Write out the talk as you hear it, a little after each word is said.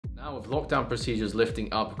Now with lockdown procedures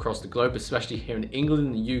lifting up across the globe, especially here in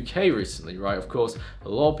England and the UK recently, right? Of course, a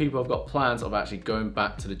lot of people have got plans of actually going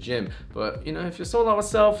back to the gym. But, you know, if you're someone like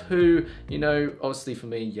myself who, you know, obviously for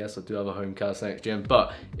me, yes, I do have a home calisthenics gym,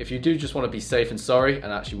 but if you do just want to be safe and sorry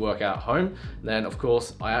and actually work out at home, then of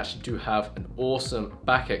course, I actually do have an awesome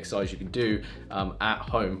back exercise you can do at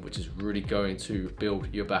home, which is really going to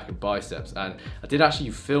build your back and biceps. And I did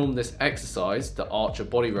actually film this exercise, the Archer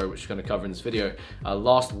body row, which I'm going to cover in this video,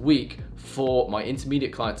 last week for my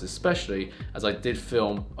intermediate clients, especially as I did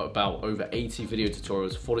film about over 80 video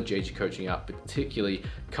tutorials for the JG coaching app, particularly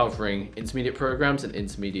covering intermediate programs and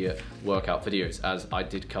intermediate workout videos, as I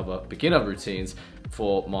did cover beginner routines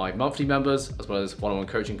for my monthly members as well as one-on-one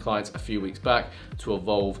coaching clients a few weeks back to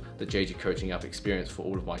evolve the JG coaching app experience for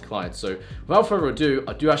all of my clients. So without further ado,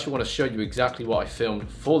 I do actually want to show you exactly what I filmed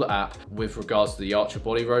for the app with regards to the Archer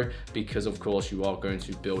body row, because of course you are going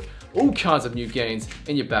to build all kinds of new gains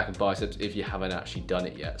in your back and biceps if you haven't actually done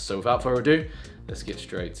it yet. So without further ado, let's get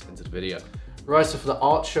straight into the video. Right, so for the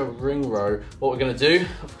Archer ring row, what we're going to do,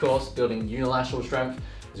 of course, building unilateral strength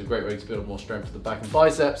is a great way to build more strength for the back and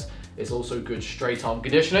biceps. It's also good straight arm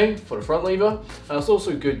conditioning for the front lever, and it's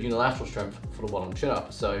also good unilateral strength for the one-arm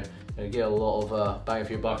chin-up. So you get a lot of bang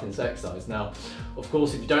for your buck in this exercise. Now, of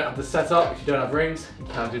course, if you don't have the setup, if you don't have rings, you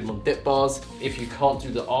can do them on dip bars. If you can't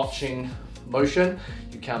do the arching motion,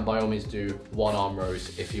 you can by all means do one arm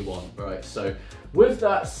rows if you want, right? So with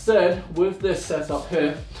that said, with this setup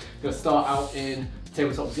here, I'm gonna start out in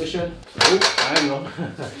tabletop position. Oh, hang on,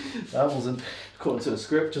 that wasn't according to the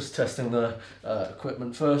script, just testing the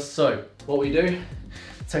equipment first. So what we do,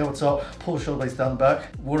 tabletop, pull the shoulder blades down and back.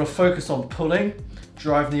 We wanna focus on pulling,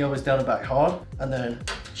 driving the elbows down and back hard, and then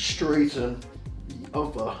straighten the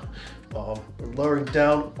other arm, lowering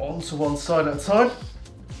down onto one side at a time.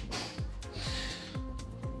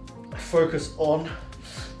 Focus on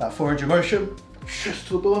that 4-inch motion, just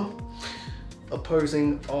to the bar,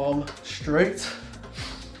 opposing arm straight,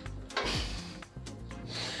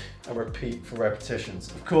 and repeat for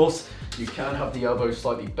repetitions. Of course, you can have the elbow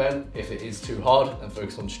slightly bent if it is too hard, and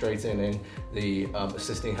focus on straightening the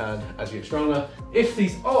assisting hand as you get stronger. If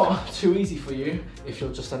these are too easy for you, if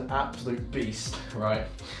you're just an absolute beast, right?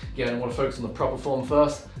 Again, I want to focus on the proper form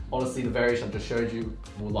first. Honestly, the variation I just showed you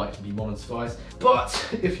will likely be monetized.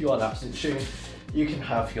 But if you are an absolute machine, you can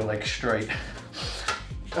have your legs straight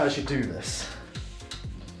as you do this.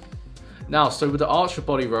 Now, so with the Archer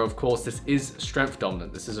body row, of course, this is strength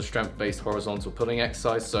dominant. This is a strength-based horizontal pulling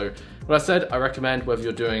exercise. So what I said, I recommend whether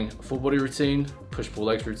you're doing a full body routine, push-pull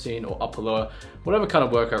legs routine, or upper lower, whatever kind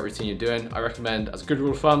of workout routine you're doing, I recommend, as a good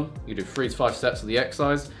rule of thumb, you do 3 to 5 sets of the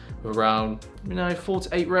exercise with around, 4 to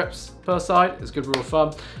 8 reps per side is a good rule of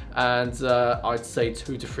thumb. And I'd say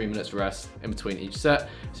 2 to 3 minutes rest in between each set,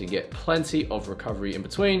 so you can get plenty of recovery in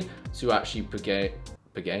between to actually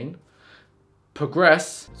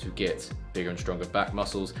progress to get bigger and stronger back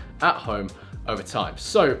muscles at home over time.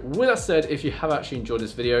 So with that said, if you have actually enjoyed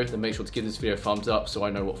this video, then make sure to give this video a thumbs up so I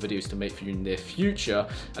know what videos to make for you in the near future.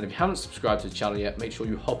 And if you haven't subscribed to the channel yet, make sure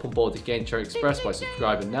you hop on board the Gain Cherry Express by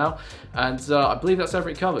subscribing now. And I believe that's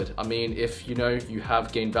everything covered. I mean, if you know you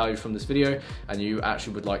have gained value from this video and you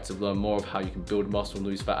actually would like to learn more of how you can build muscle and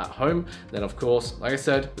lose fat at home, then of course, like I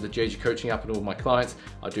said, with the JG coaching app and all of my clients,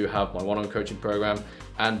 I do have my one-on-one coaching program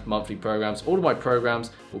and monthly programs. All of my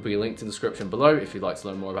programs will be linked in the description below if you'd like to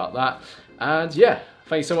learn more about that. And yeah,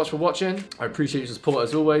 thank you so much for watching. I appreciate your support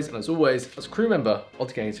as always. And as always, as a crew member of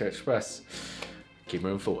the Gain Cherry Express, keep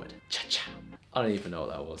moving forward. Cha-cha. I don't even know what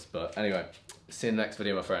that was, but anyway, see you in the next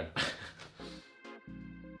video, my friend.